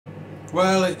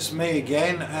Well, it's me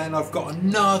again, and I've got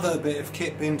another bit of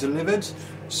kit being delivered.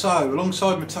 So,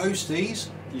 alongside my toasties,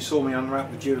 you saw me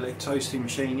unwrap the Dualic toasting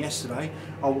machine yesterday,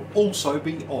 I will also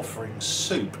be offering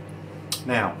soup.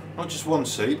 Now, not just one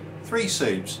soup, 3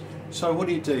 soups. So what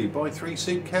do? Buy 3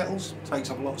 soup kettles? Takes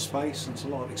up a lot of space and it's a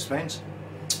lot of expense.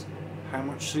 How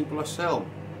much soup will I sell?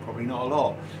 Probably not a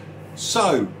lot.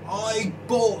 So, I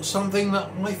bought something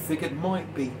that I figured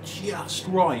might be just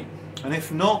right. And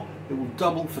if not, it will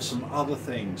double for some other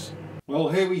things. Well,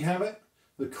 here we have it.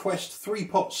 The Quest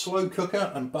 3-pot slow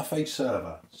cooker and buffet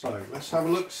server. So let's have a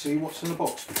look, see what's in the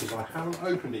box, because I haven't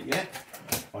opened it yet.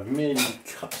 I've merely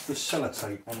cut the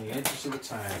sellotape on the edges of the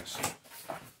tags.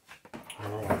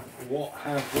 Alright, what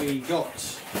have we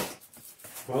got?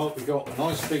 Well, we've got a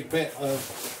nice big bit of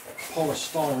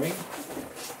polystyrene.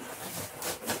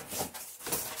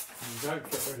 There you go,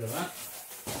 get rid of that,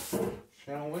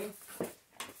 shall we?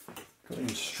 Got the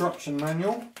instruction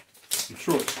manual. I'm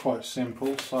sure it's quite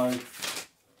simple, so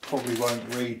probably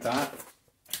won't read that.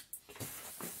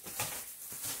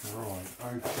 Right,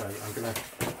 okay, I'm going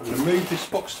to move this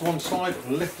box to one side,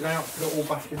 lift it out, put it all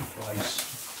back in place.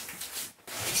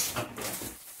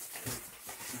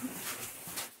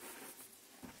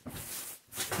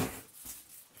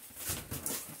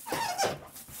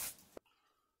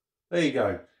 There you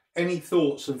go. Any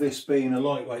thoughts of this being a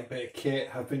lightweight bit of kit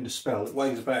have been dispelled. It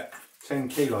weighs about 10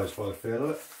 kilos by the feel of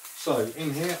it. So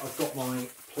in here I've got my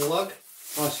plug,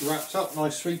 nicely wrapped up,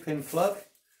 nice 3-pin plug.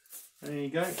 There you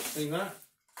go, see that?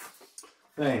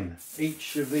 Then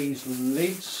each of these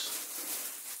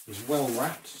lids is well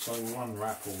wrapped, so we'll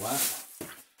unwrap all that.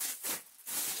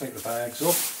 Take the bags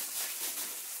off.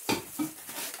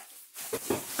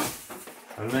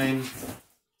 And then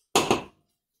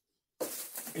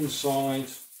inside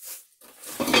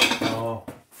are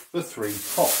the 3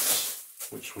 pots,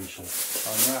 which we shall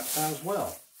unwrap as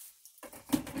well.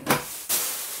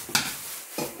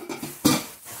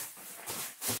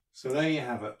 So there you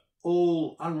have it,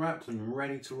 all unwrapped and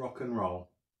ready to rock and roll.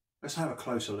 Let's have a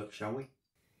closer look, shall we?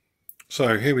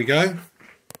 So here we go.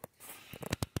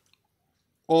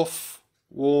 Off,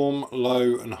 warm,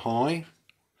 low and high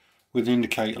with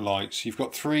indicator lights. You've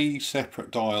got 3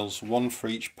 separate dials, 1 for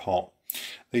each pot.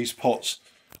 These pots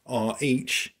are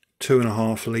each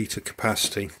 2.5 litre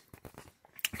capacity.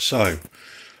 So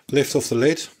lift off the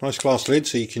lid, nice glass lid,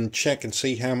 so you can check and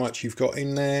see how much you've got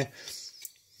in there,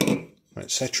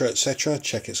 etc, etc.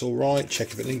 Check it's all right,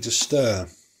 check if it needs a stir.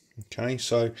 Okay,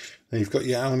 so then you've got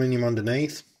your aluminium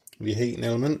underneath, your heating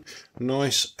element,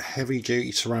 nice heavy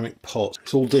duty ceramic pot.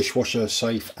 It's all dishwasher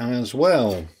safe as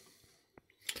well.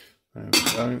 There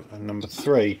we go, and number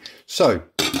 3. So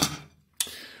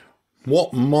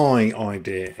what my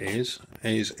idea is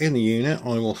in the unit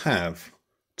I will have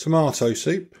tomato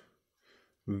soup,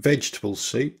 vegetable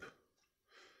soup,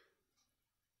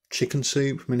 chicken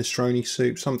soup, minestrone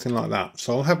soup, something like that.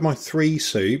 So I'll have my 3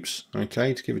 soups,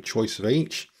 okay, to give a choice of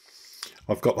each.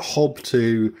 I've got the hob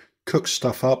to cook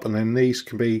stuff up, and then these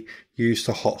can be used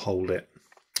to hot hold it.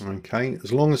 Okay,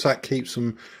 as long as that keeps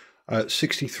them at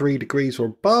 63 degrees or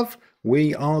above,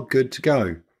 we are good to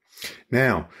go.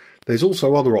 Now, there's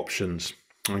also other options.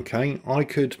 Okay, I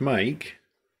could make,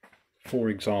 for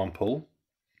example,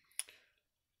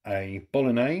 a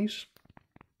bolognese,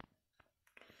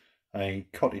 a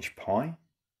cottage pie,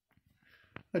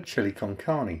 a chili con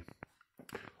carne,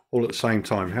 all at the same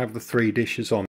time. Have the 3 dishes on.